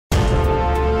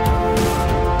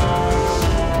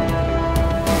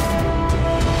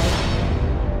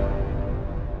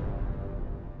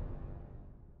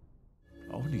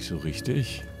so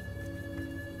richtig.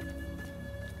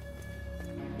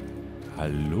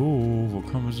 Hallo, wo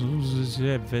kommen wir so...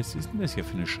 Was ist denn das hier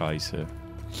für eine Scheiße?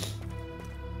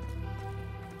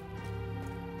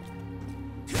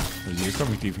 Also hier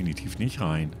komme ich definitiv nicht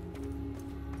rein.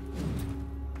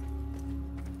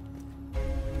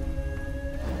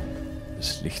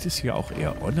 Das Licht ist hier auch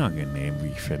eher unangenehm, wie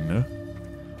ich finde.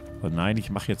 Und nein, ich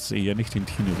mache jetzt hier nicht den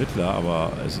Tine Rittler,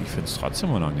 aber also ich finde es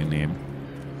trotzdem unangenehm.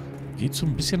 Geht so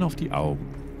ein bisschen auf die Augen.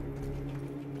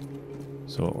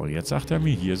 So, und jetzt sagt er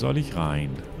mir, hier soll ich rein.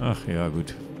 Ach ja,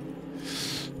 gut.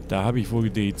 Da habe ich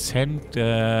wohl dezent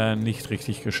nicht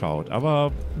richtig geschaut.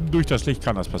 Aber durch das Licht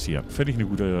kann das passieren. Finde ich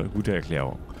eine gute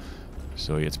Erklärung.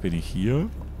 So, jetzt bin ich hier.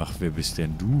 Ach, wer bist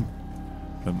denn du?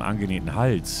 Mit dem angenähten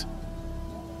Hals.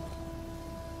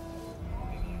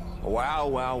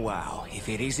 Wow, wow, wow. If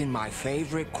it isn't my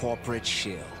favorite corporate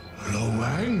shill. Hello,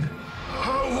 Wang?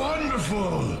 How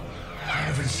wonderful! I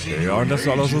haven't seen Ja, und das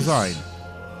soll auch so sein.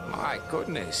 My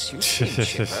goodness, you seem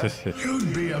chipper.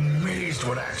 You'd be amazed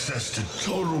what access to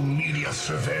total media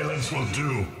surveillance will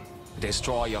do.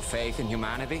 Destroy your faith in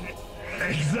humanity?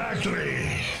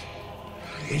 Exactly.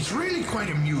 It's really quite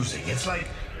amusing. It's like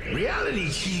reality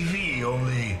TV,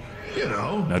 only, you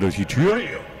know, Na, durch die Tür?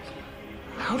 real.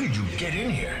 How did you get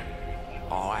in here?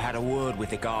 Oh, I had a word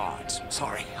with the guards.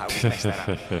 Sorry, I always mess that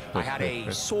up. I had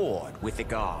a sword with the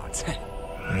guards.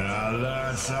 Now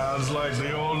that sounds like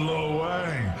the old Lo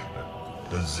Wang.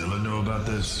 Does Zilla know about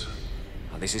this?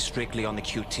 This is strictly on the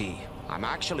QT. I'm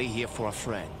actually here for a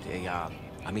friend,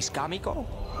 a Miss Kamiko.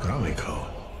 Kamiko?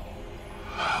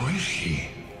 How is she?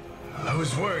 I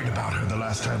was worried about her the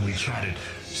last time we chatted.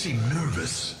 Seemed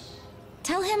nervous.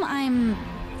 Tell him I'm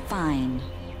fine.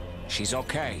 She's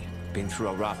okay. Been through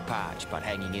a rough patch, but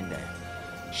hanging in there.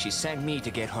 She sent me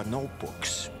to get her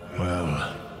notebooks.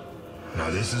 Well, now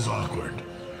this is awkward.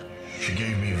 She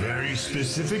gave me very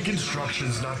specific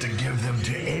instructions not to give them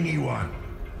to anyone.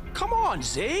 Come on,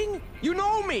 Zing! You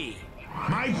know me!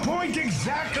 My point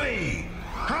exactly!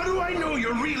 How do I know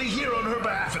you're really here on her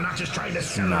behalf and not just trying to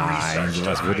sell her Nein, research to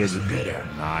sowas the würde... highest bidder?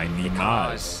 Nein,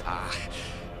 niemals.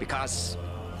 Because...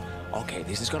 Okay,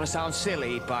 this is gonna sound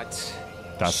silly, but...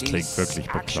 Das klingt wirklich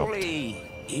bekloppt. Actually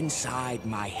inside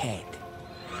my head.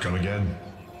 Come again?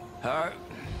 Her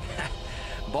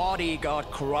body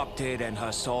got corrupted and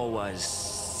her soul was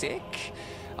sick.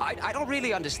 I don't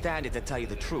really understand it, to tell you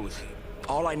the truth.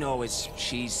 All I know is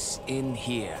she's in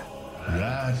here.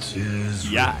 That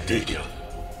is Yeah. ridiculous.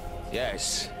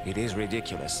 Yes, it is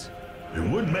ridiculous. It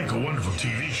would make a wonderful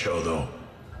TV show, though.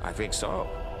 I think so.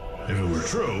 If it were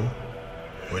true,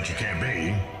 which it can't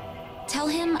be. Tell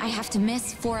him I have to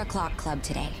miss 4 o'clock club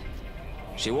today.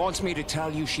 She wants me to tell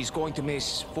you she's going to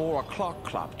miss 4 o'clock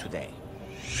club today.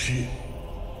 She...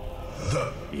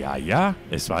 The Ja, ja,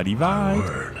 es war die Wahrheit.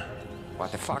 word.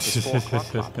 What the fuck is 4 o'clock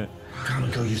club?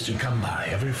 Kamiko used to come by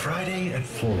every Friday at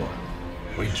 4.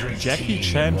 We drink Jackie tea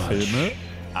Chan and watch Filme.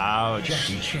 Ouch.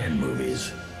 Jackie Chan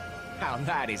movies. Now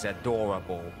that is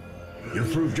adorable. You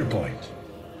proved your point.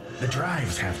 The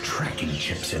drives have tracking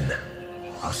chips in them.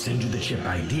 I'll send you the chip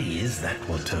IDs that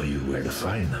will tell you where to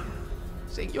find them.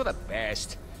 Zing, you're the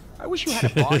best. I wish you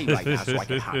had a body right now so I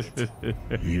could have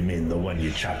it. You mean the one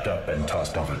you chopped up and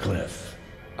tossed off a cliff?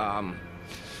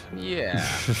 Yeah,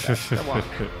 that's the one.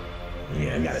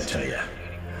 Yeah, I gotta tell you,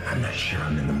 I'm not sure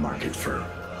I'm in the market for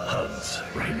hugs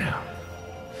right now.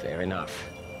 Fair enough.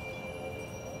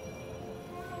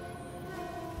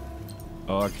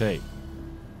 Okay.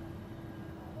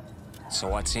 So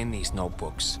what's in these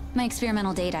notebooks? My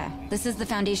experimental data. This is the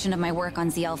foundation of my work on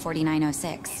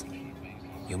ZL-4906.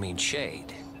 You mean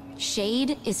shade?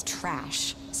 Shade is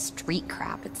trash. Street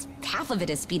crap. Half of it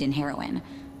is speed and heroin.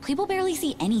 People barely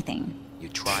see anything. You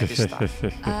tried this stuff?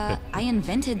 I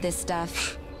invented this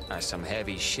stuff. That's some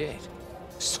heavy shit.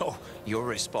 So, you're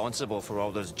responsible for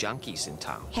all those junkies in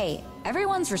town? Hey,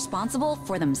 everyone's responsible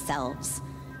for themselves.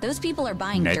 Those people are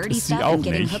buying Nett dirty ist sie stuff auch and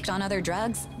getting nicht. hooked on other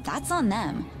drugs. That's on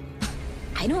them.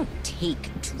 I don't take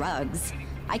drugs.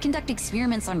 I conduct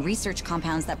experiments on research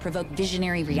compounds that provoke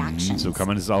visionary reactions. So kann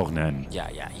man es auch nennen. Yeah,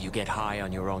 you get high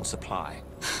on your own supply.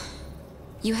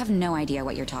 You have no idea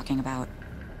what you're talking about.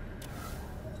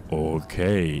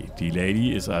 Okay, die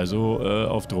Lady ist also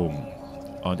auf Drogen.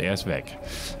 Und er ist weg.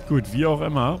 Gut, wie auch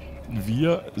immer,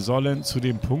 wir sollen zu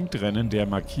dem Punkt rennen, der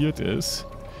markiert ist,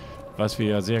 was wir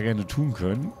ja sehr gerne tun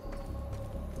können.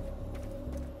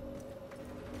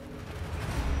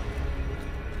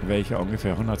 Welcher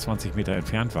ungefähr 120 Meter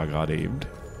entfernt war gerade eben.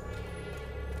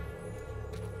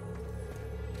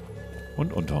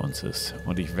 Und unter uns ist.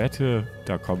 Und ich wette,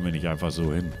 da kommen wir nicht einfach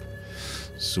so hin.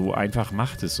 So einfach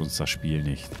macht es uns das Spiel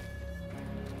nicht.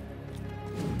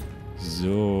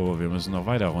 So, wir müssen noch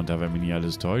weiter runter, wenn mich nicht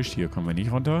alles täuscht. Hier kommen wir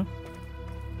nicht runter.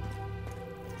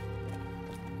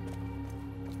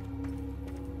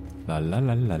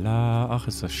 Lalalala. Ach,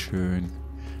 ist das schön.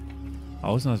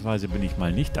 Ausnahmsweise bin ich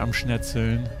mal nicht am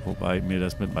Schnetzeln. Wobei mir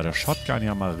das mit meiner Shotgun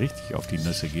ja mal richtig auf die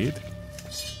Nüsse geht.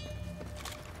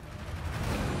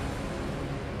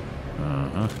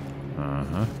 Aha.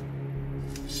 Aha.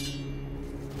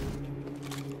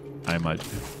 Einmal.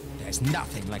 There's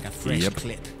nothing like a fresh Yep.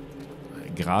 clip.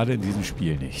 Gerade in diesem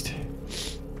Spiel nicht.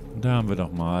 Da haben wir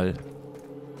doch mal...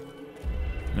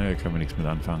 Ne, können wir nichts mit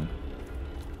anfangen.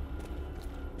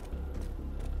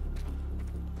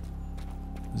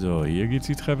 So, hier geht's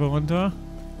die Treppe runter.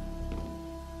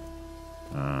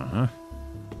 Aha.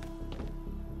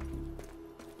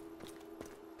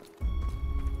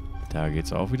 Da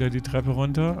geht's auch wieder die Treppe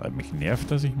runter. Mich nervt,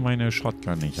 dass ich meine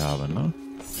Shotgun nicht habe, ne?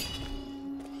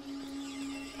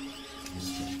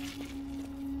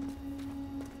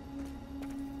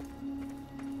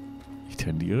 Ich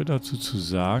tendiere dazu zu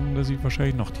sagen, dass ich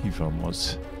wahrscheinlich noch tiefer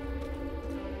muss.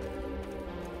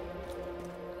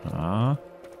 Ah.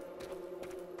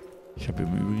 Ich habe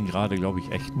im Übrigen gerade, glaube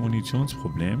ich, echt ein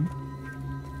Munitionsproblem.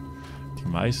 Die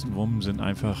meisten Wummen sind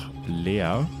einfach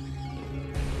leer.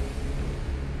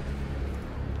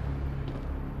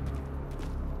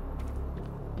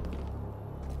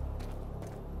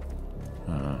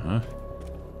 Aha.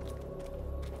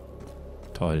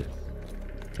 Toll.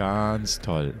 Ganz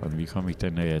toll. Und wie komme ich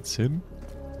denn da jetzt hin?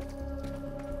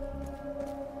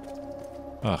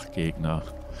 Ach, Gegner.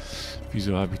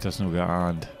 Wieso habe ich das nur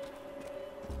geahnt?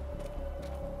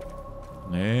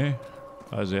 Nee.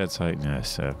 Also jetzt halt... Ne,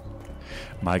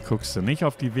 mal guckst du nicht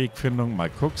auf die Wegfindung,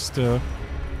 mal guckst du...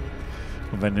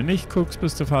 Und wenn du nicht guckst,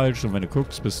 bist du falsch. Und wenn du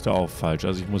guckst, bist du auch falsch.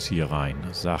 Also ich muss hier rein.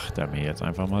 Sagt er mir jetzt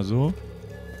einfach mal so.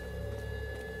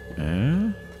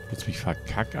 Jetzt mich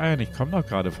verkackeiern. Ich komme doch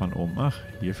gerade von oben. Ach,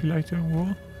 hier vielleicht irgendwo?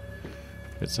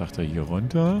 Jetzt sagt er hier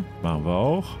runter. Machen wir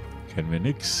auch. Kennen wir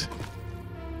nix.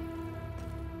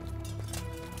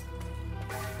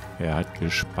 Er hat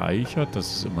gespeichert.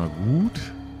 Das ist immer gut.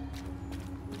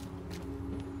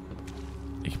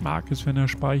 Ich mag es, wenn er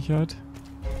speichert.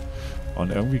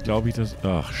 Und irgendwie glaube ich, dass...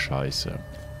 Ach, scheiße.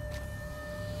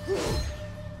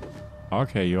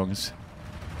 Okay, Jungs.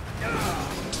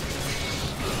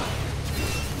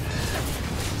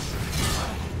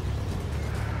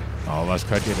 Oh, was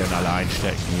könnt ihr denn alle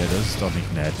einstecken hier? Das ist doch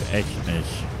nicht nett. Echt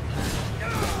nicht.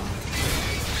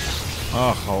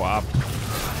 Ach, hau ab.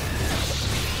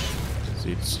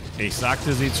 Ich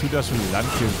sagte, sieh zu, dass du Land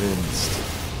gewinnst.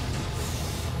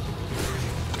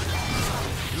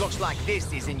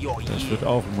 Das wird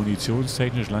auch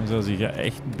munitionstechnisch langsam sicher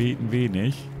echt ein Beten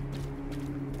wenig.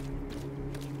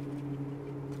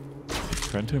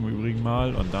 Ich könnte im Übrigen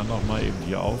mal und dann noch mal eben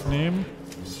hier aufnehmen.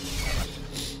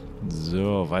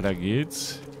 So, weiter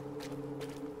geht's.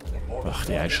 Ach,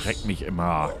 der erschreckt mich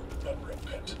immer.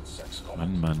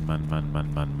 Mann, Mann, Mann, Mann,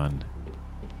 Mann, Mann, Mann.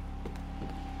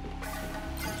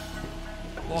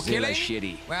 Zilla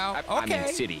shitty. Well, okay. I mean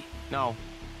city. No,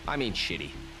 I mean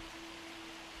shitty.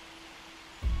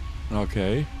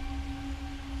 Okay.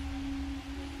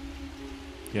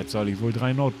 Jetzt soll ich wohl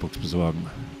 3 Notebooks besorgen.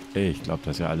 Ich glaube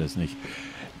das ja alles nicht.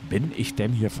 Bin ich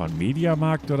denn hier von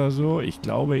Mediamarkt oder so? Ich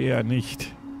glaube eher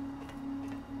nicht.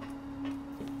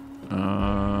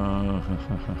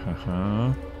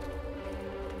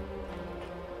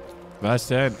 Was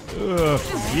denn?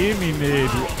 Jemine,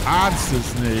 du ahnst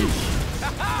es nicht.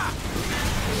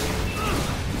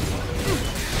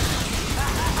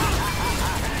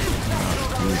 Ach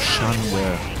du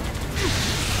Schande.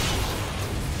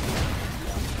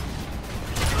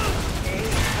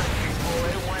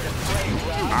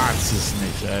 Du ahnst es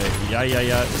nicht, ey. Ja,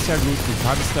 ist ja gut, du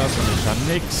kannst das und ich kann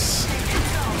nix.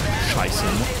 Scheiße,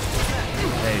 ne?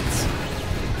 Hält's.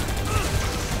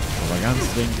 Aber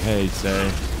ganz dringend hält's, ey.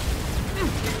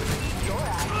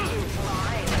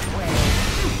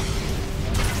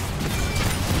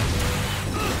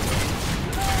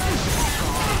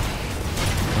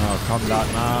 Oh, komm, lad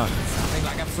nach.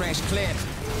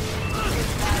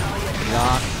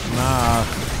 Lad nach.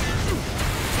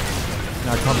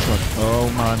 Na, komm schon. Oh,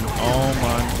 Mann. Oh,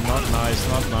 Mann. Not nice,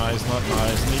 not nice, not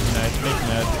nice. Nicht nett, nicht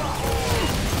nett.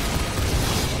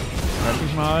 Hört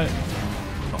mich mal.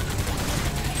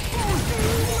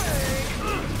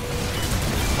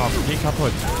 Komm, geh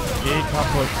kaputt. Geh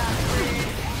kaputt.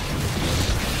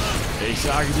 Ich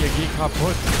sage dir, geh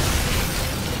kaputt.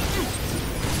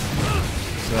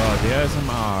 So, der ist im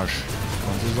Arsch.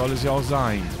 Und so soll es ja auch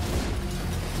sein.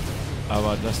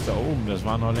 Aber das da oben, das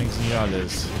war noch längst nicht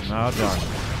alles. Na dann.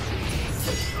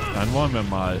 Dann wollen wir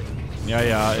mal.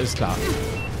 Ja, ist klar.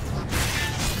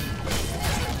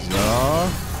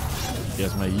 So.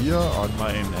 Erstmal hier und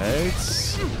mal in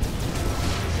Hals.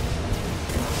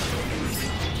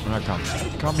 Na komm.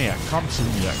 Komm her. Komm zu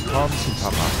mir. Komm zu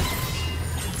Papa.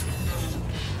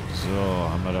 So,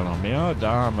 haben wir da noch mehr?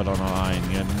 Da haben wir doch noch einen.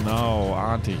 Genau.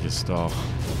 Ahnte ich es doch.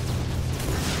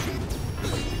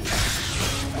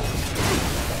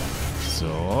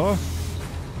 So.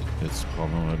 Jetzt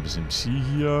brauchen wir mal ein bisschen Psi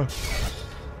hier.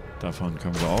 Davon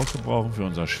können wir auch gebrauchen für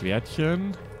unser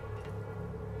Schwertchen.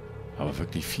 Aber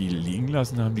wirklich viel liegen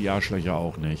lassen haben die Arschlöcher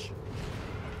auch nicht.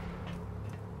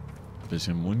 Ein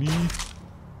bisschen Muni.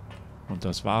 Und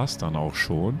das war's dann auch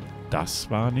schon. Das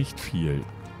war nicht viel.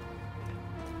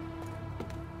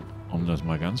 Um das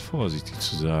mal ganz vorsichtig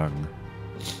zu sagen.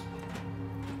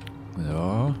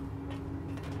 Ja.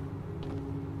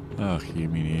 Ach,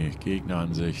 Jemini,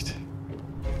 Gegneransicht.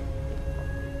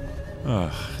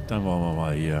 Ach, dann wollen wir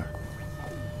mal hier.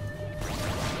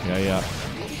 Ja, ja.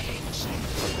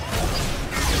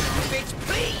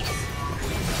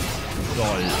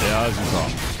 Toll, ja, super.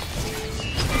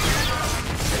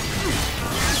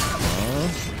 Ja.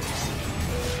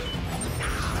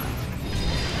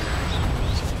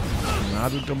 Na,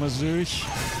 du dummer Söch.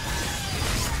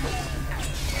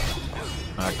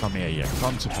 Na, komm her hier.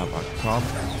 Komm zu Papa. Komm.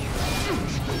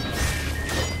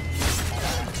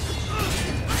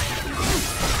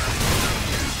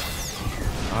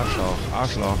 Arschloch,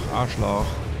 Arschloch, Arschloch.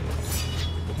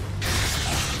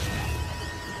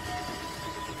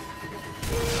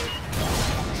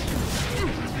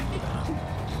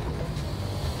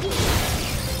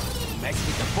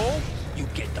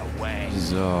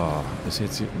 So, ist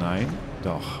jetzt hier... Nein,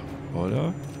 doch,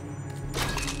 oder?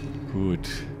 Gut.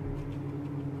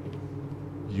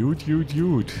 Gut, gut,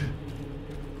 gut.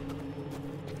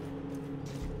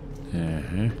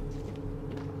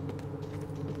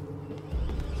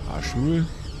 Fahrstuhl,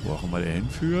 wo auch immer der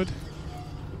hinführt.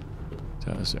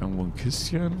 Da ist irgendwo ein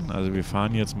Kistchen. Also wir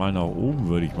fahren jetzt mal nach oben,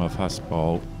 würde ich mal fast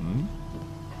behaupten.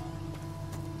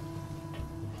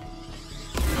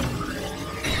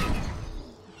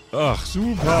 Ach,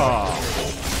 super.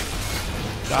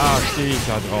 Da stehe ich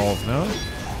da drauf, ne?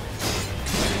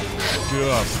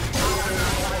 Stirb.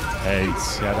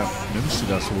 Hals. Ja, dann nimmst du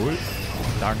das wohl.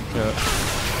 Danke.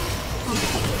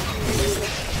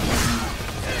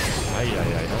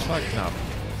 Eieiei, das war knapp.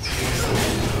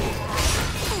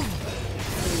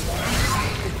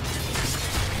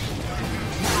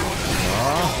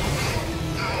 Ja.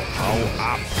 Hau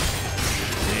ab.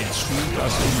 Seh zu,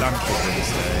 dass du lang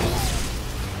bist, ey.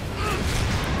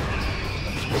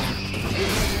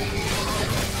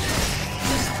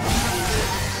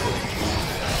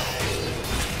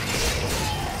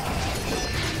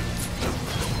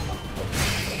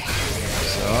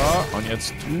 So, und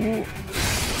jetzt du.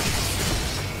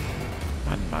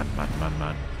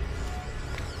 Mann.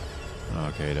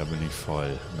 Okay, da bin ich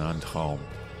voll. Na, ein Traum.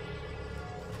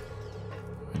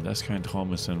 Wenn das kein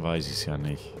Traum ist, dann weiß ich es ja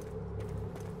nicht.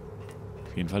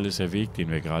 Auf jeden Fall ist der Weg, den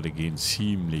wir gerade gehen,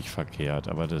 ziemlich verkehrt.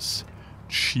 Aber das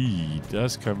Chi,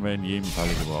 das können wir in jedem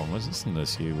Falle gebrauchen. Was ist denn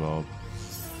das hier überhaupt?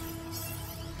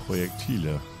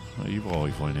 Projektile. Na, die brauche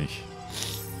ich wohl nicht.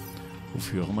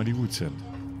 Wofür auch immer die gut sind.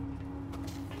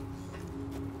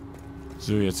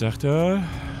 So, jetzt sagt er...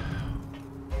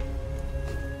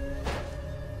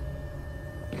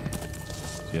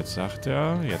 Jetzt sagt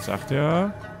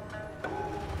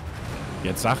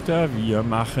er, wir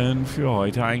machen für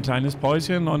heute ein kleines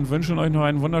Päuschen und wünschen euch noch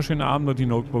einen wunderschönen Abend und die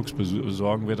Notebooks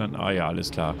besorgen wir dann. Ah ja,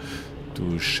 alles klar.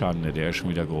 Du Schande, der ist schon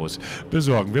wieder groß.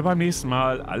 Besorgen wir beim nächsten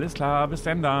Mal. Alles klar, bis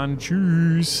dann.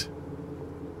 Tschüss.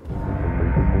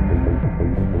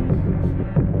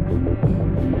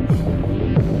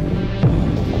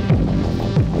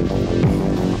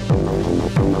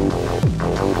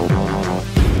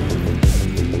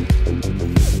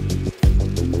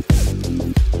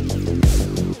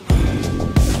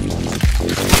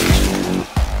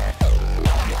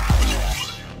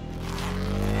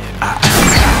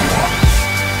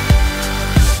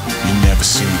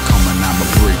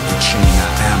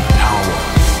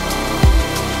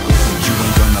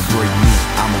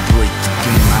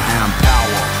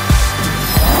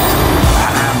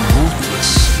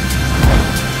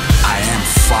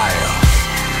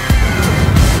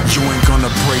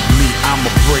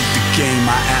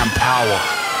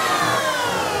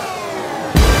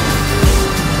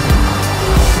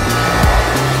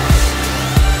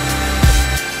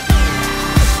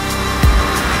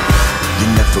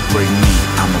 Break me,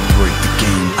 I'ma break the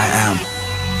game. I am